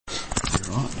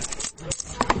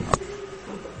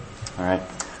All right.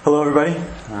 Hello, everybody.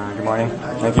 Good morning.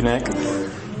 Thank you, Nick.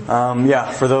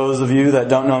 For those of you that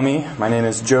don't know me, my name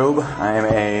is Job. I am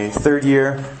a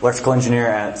third-year electrical engineer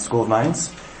at School of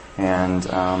Mines. And,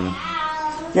 a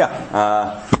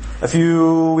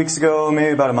few weeks ago,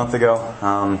 maybe about a month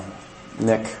ago,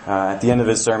 Nick, at the end of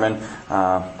his sermon,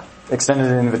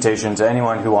 extended an invitation to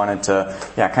anyone who wanted to,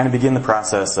 kind of begin the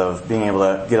process of being able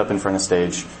to get up in front of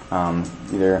stage,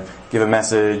 either give a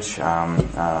message,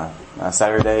 a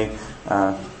Saturday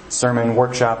sermon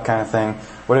workshop kind of thing,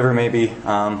 whatever it may be. Picked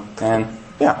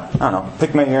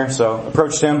my ear, so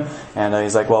approached him, and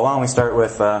he's like, well, why don't we start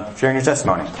with sharing your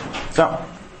testimony? So,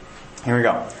 here we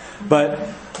go. But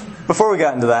before we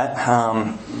got into that,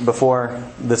 before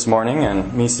this morning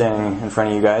and me standing in front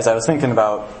of you guys, I was thinking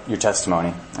about your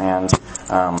testimony and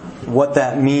what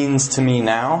that means to me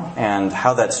now and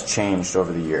how that's changed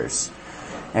over the years.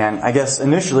 And I guess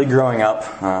initially growing up,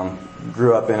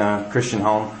 grew up in a Christian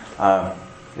home,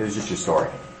 it was just your story.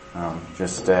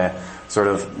 Just a sort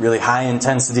of really high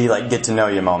intensity, get to know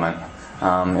you moment.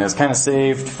 It was kind of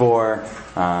saved for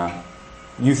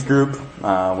youth group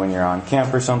when you're on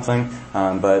camp or something,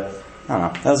 but I don't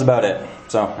know, that was about it.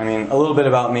 So, a little bit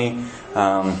about me.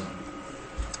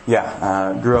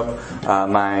 Grew up,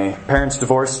 my parents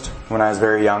divorced when I was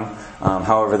very young.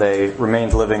 However, they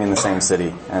remained living in the same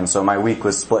city, and so my week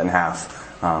was split in half.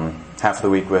 Half of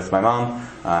the week with my mom,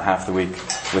 half the week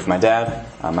with my dad.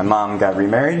 My mom got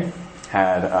remarried,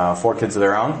 had 4 kids of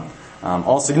their own,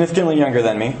 all significantly younger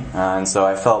than me, and so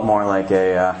I felt more like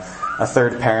a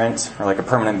third parent or like a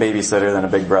permanent babysitter than a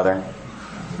big brother.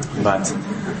 But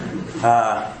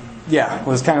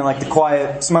was kind of like the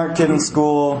quiet, smart kid in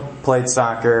school, played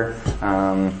soccer.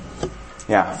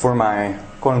 For my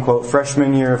quote-unquote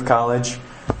freshman year of college,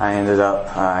 I ended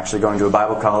up actually going to a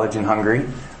Bible college in Hungary.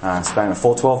 Spent a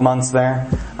full 12 months there,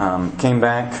 came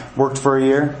back, worked for a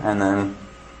year, and then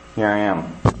here I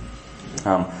am.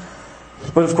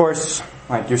 But of course,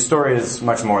 your story is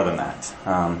much more than that.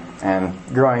 And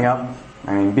growing up,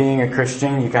 being a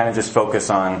Christian, you kind of just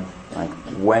focus on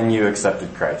when you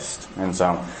accepted Christ. And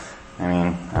so,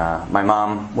 my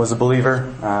mom was a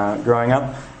believer growing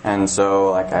up, and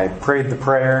so I prayed the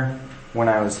prayer when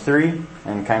I was 3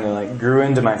 and kind of grew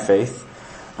into my faith.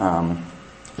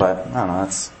 But I don't know,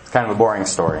 that's kind of a boring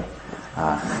story.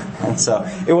 And so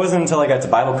it wasn't until I got to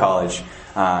Bible college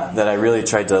that I really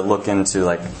tried to look into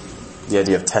the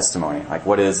idea of testimony.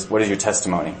 What is your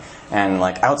testimony? And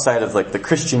outside of the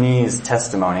Christianese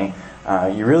testimony,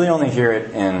 you really only hear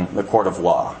it in the court of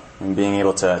law and being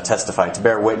able to testify, to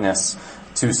bear witness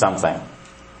to something.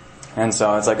 And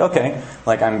so it's okay,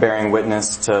 I'm bearing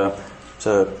witness to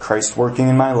Christ working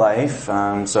in my life.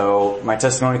 So my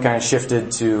testimony kind of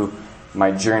shifted to my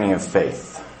journey of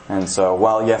faith. And so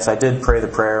while yes, I did pray the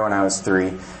prayer when I was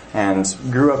 3 and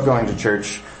grew up going to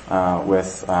church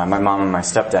with my mom and my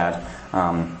stepdad.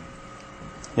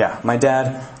 My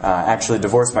dad actually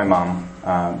divorced my mom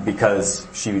because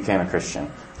she became a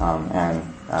Christian. And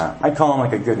I'd call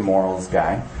him a good morals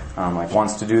guy.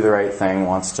 Wants to do the right thing,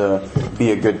 wants to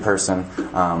be a good person,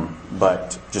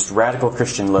 but just radical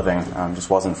Christian living just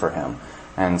wasn't for him.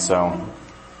 And so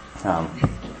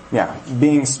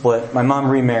being split, my mom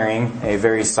remarrying a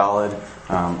very solid,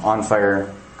 on-fire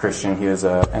Christian. He was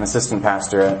an assistant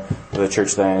pastor at the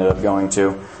church that I ended up going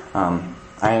to.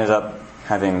 I ended up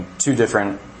having 2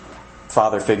 different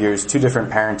father figures, 2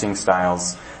 different parenting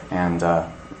styles, and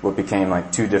what became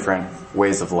 2 different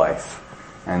ways of life.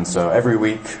 And so every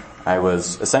week I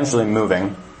was essentially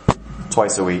moving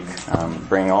twice a week,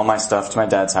 bringing all my stuff to my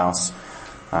dad's house,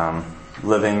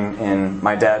 living in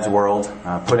my dad's world,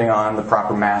 putting on the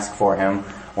proper mask for him,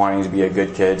 wanting to be a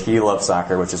good kid. He loves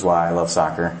soccer, which is why I love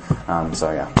soccer.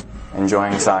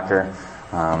 Enjoying soccer.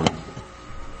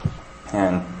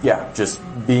 Just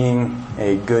being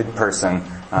a good person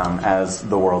as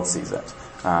the world sees it.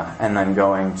 And then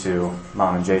going to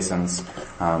Mom and Jason's,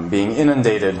 being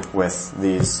inundated with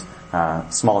these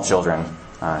small children,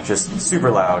 just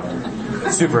super loud,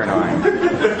 super annoying.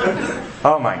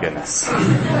 Oh my goodness.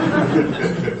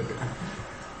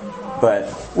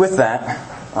 But with that,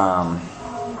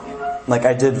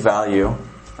 I did value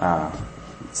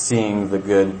seeing the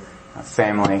good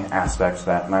family aspects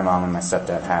that my mom and my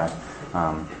stepdad had.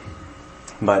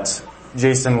 But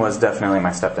Jason was definitely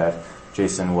my stepdad.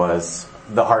 Jason was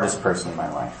the hardest person in my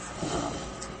life.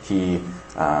 He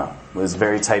was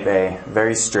very type A,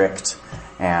 very strict,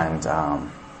 and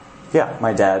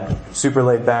my dad, super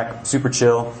laid back, super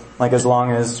chill. As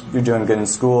long as you're doing good in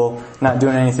school, not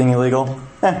doing anything illegal,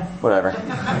 whatever.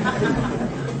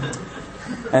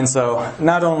 And so,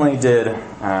 not only did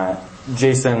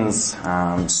Jason's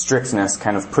strictness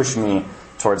kind of push me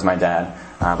towards my dad.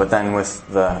 But then with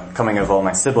the coming of all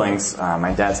my siblings,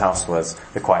 my dad's house was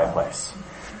the quiet place.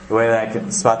 The way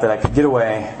that spot that I could get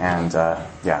away and,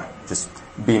 just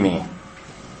be me.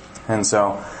 And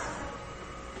so,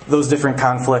 those different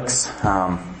conflicts,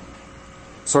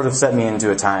 sort of set me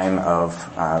into a time of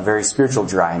very spiritual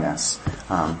dryness.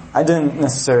 I didn't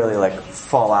necessarily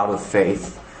fall out of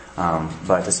faith,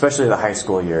 but especially the high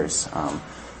school years,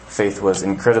 faith was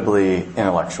incredibly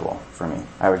intellectual for me.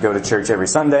 I would go to church every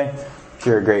Sunday,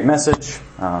 hear a great message,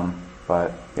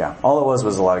 but all it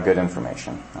was a lot of good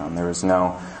information. There was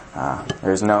no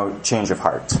change of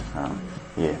heart.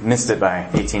 You missed it by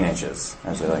 18 inches,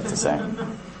 as they like to say.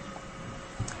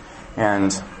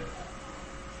 And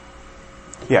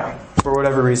for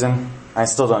whatever reason, I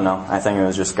still don't know. I think it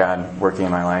was just God working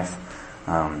in my life.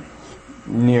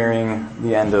 Nearing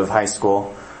the end of high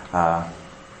school,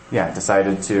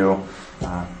 decided to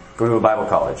go to a Bible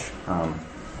college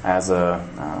as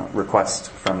a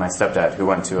request from my stepdad, who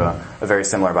went to a very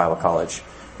similar Bible college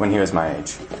when he was my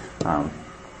age.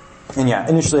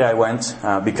 Initially I went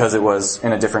because it was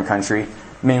in a different country,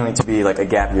 mainly to be like a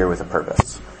gap year with a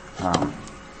purpose.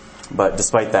 But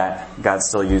despite that, God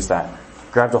still used that,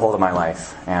 grabbed a hold of my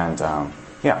life, and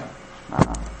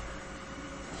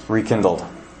rekindled.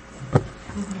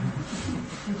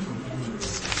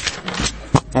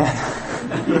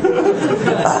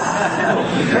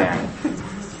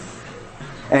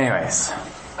 Anyways,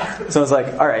 so it's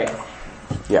like, all right,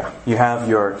 you have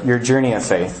your journey of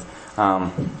faith.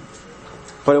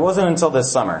 But it wasn't until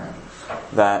this summer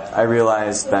that I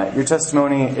realized that your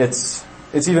testimony, it's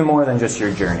even more than just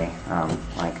your journey,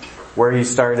 where you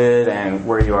started and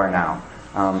where you are now.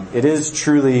 It is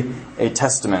truly a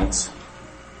testament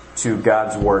to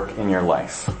God's work in your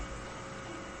life.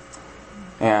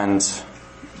 And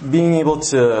being able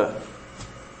to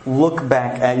look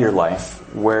back at your life,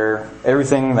 where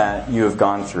everything that you have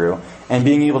gone through, and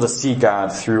being able to see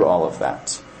God through all of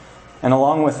that. And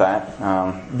along with that,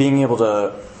 being able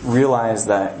to realize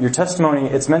that your testimony,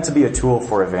 it's meant to be a tool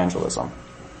for evangelism.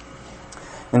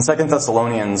 In 2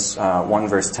 Thessalonians 1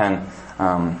 verse 10,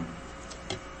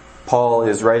 Paul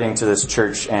is writing to this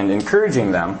church and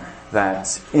encouraging them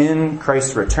that in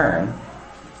Christ's return,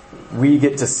 we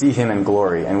get to see Him in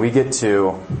glory, and we get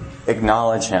to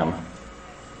acknowledge Him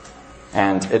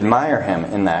and admire Him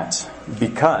in that,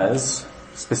 because,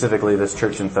 specifically this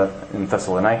church in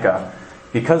Thessalonica,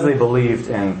 because they believed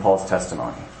in Paul's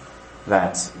testimony,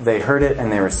 that they heard it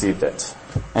and they received it.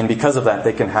 And because of that,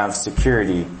 they can have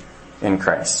security in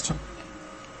Christ.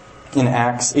 In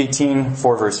Acts 18,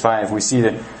 4 verse 5, we see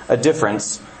a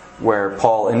difference where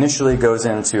Paul initially goes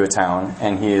into a town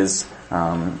and he is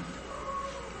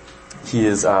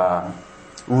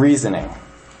reasoning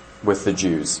with the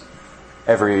Jews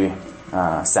every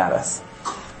Sabbath.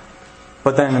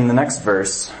 But then in the next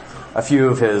verse, a few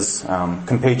of his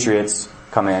compatriots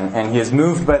come in, and he is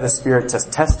moved by the Spirit to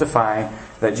testify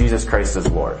that Jesus Christ is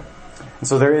Lord. And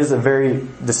so there is a very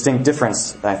distinct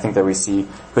difference, I think, that we see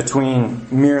between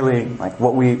merely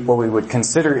what we would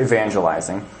consider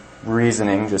evangelizing,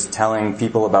 reasoning, just telling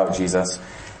people about Jesus,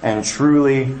 and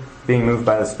truly being moved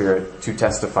by the Spirit to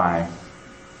testify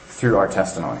through our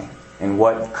testimony in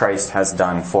what Christ has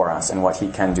done for us and what He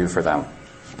can do for them.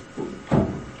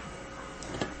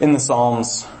 In the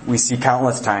Psalms, we see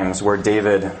countless times where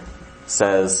David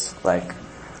says,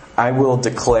 I will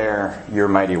declare your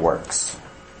mighty works.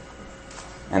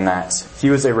 And that he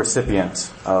was a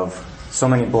recipient of so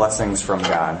many blessings from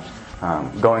God.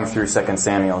 Going through 2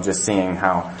 Samuel, just seeing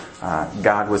how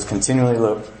God was continually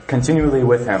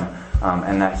with him,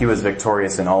 and that he was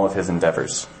victorious in all of his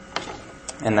endeavors.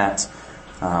 And that,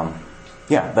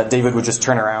 that David would just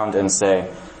turn around and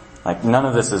say, none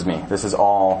of this is me. This is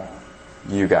all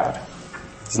you, God.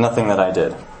 It's nothing that I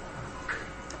did.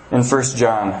 In 1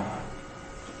 John,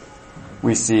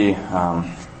 we see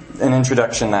an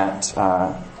introduction that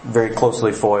very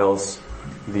closely foils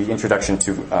the introduction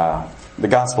to the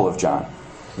Gospel of John.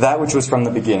 That which was from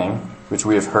the beginning, which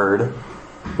we have heard,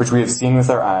 which we have seen with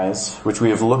our eyes, which we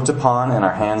have looked upon and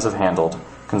our hands have handled,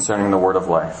 concerning the word of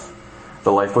life.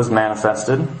 The life was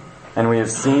manifested, and we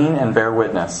have seen and bear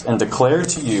witness, and declare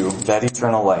to you that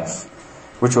eternal life,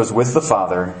 which was with the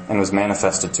Father and was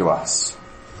manifested to us.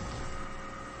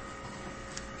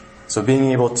 So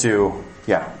being able to,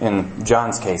 in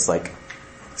John's case,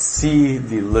 see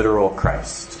the literal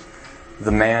Christ,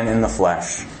 the man in the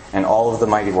flesh, and all of the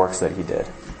mighty works that he did.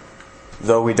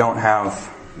 Though we don't have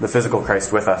the physical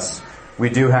Christ with us, we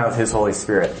do have His Holy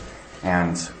Spirit,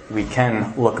 and we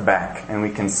can look back and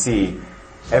we can see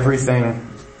everything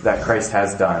that Christ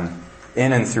has done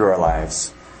in and through our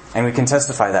lives, and we can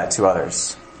testify that to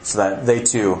others. so that they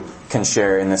too can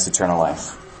share in this eternal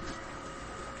life.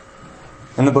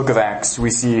 In the book of Acts, we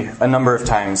see a number of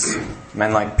times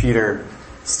men like Peter,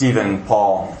 Stephen,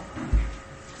 Paul,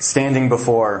 standing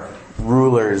before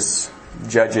rulers,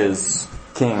 judges,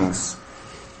 kings,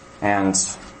 and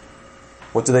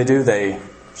what do? They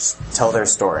just tell their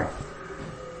story.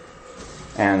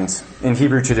 And in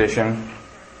Hebrew tradition,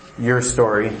 your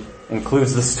story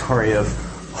includes the story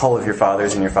of all of your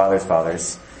fathers and your father's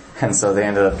fathers. And so they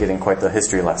ended up getting quite the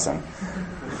history lesson.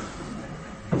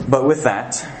 But with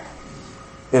that,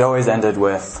 it always ended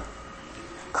with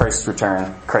Christ's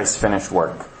return, Christ's finished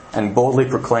work, and boldly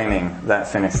proclaiming that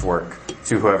finished work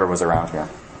to whoever was around here.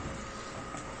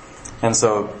 And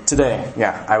so today,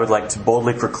 I would like to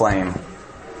boldly proclaim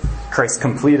Christ's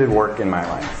completed work in my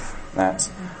life. That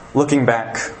looking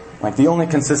back, like the only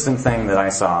consistent thing that I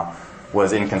saw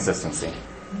was inconsistency.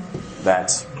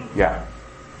 That,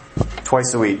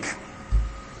 twice a week,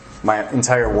 my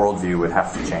entire worldview would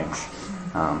have to change.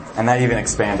 And that even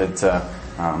expanded to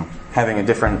having a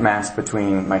different mass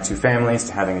between my two families,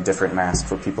 to having a different mass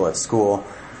for people at school,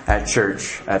 at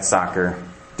church, at soccer,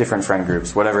 different friend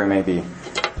groups, whatever it may be.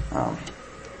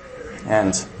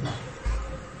 And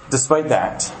despite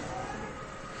that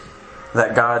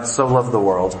God so loved the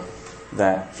world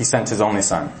that He sent His only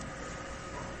Son,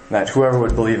 that whoever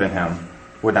would believe in Him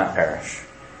would not perish.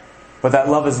 But that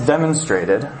love is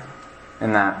demonstrated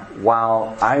in that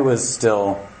while I was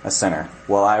still a sinner,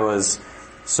 while I was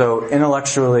so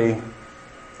intellectually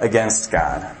against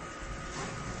God,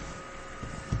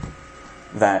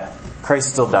 that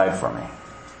Christ still died for me.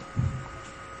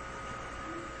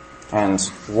 And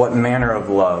what manner of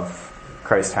love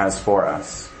Christ has for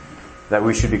us, that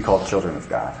we should be called children of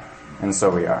God. And so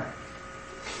we are.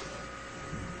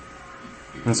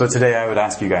 And so today I would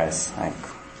ask you guys,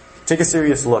 take a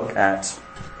serious look at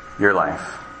your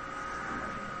life.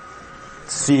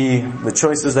 See the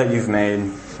choices that you've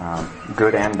made,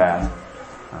 good and bad,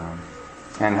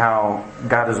 and how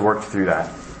God has worked through that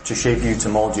to shape you, to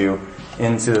mold you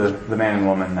into the man and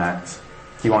woman that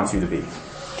He wants you to be.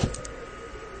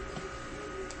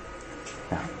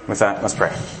 With that, let's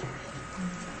pray.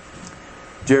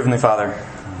 Dear Heavenly Father,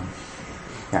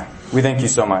 we thank you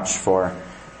so much for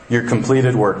your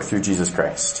completed work through Jesus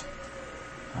Christ.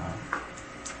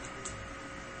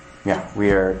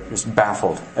 We are just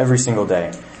baffled every single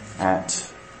day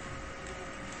at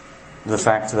the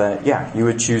fact that, you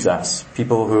would choose us,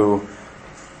 people who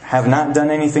have not done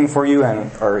anything for you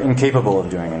and are incapable of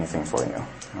doing anything for you.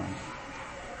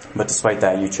 But despite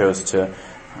that, you chose to,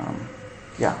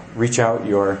 reach out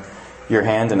your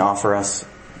hand and offer us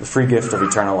the free gift of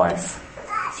eternal life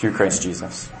through Christ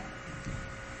Jesus.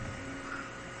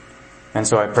 And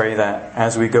so I pray that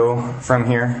as we go from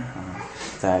here,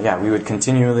 that we would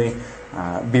continually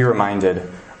be reminded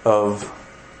of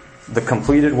the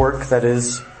completed work that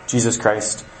is Jesus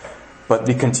Christ, but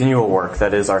the continual work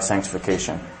that is our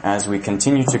sanctification as we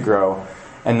continue to grow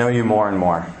and know you more and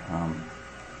more.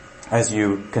 As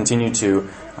you continue to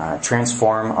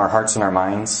transform our hearts and our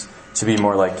minds to be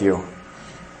more like you,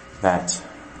 that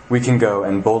we can go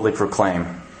and boldly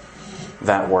proclaim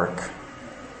that work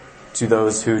to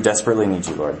those who desperately need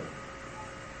you, Lord.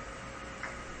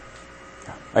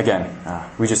 Again,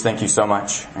 we just thank you so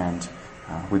much, and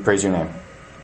we praise your name.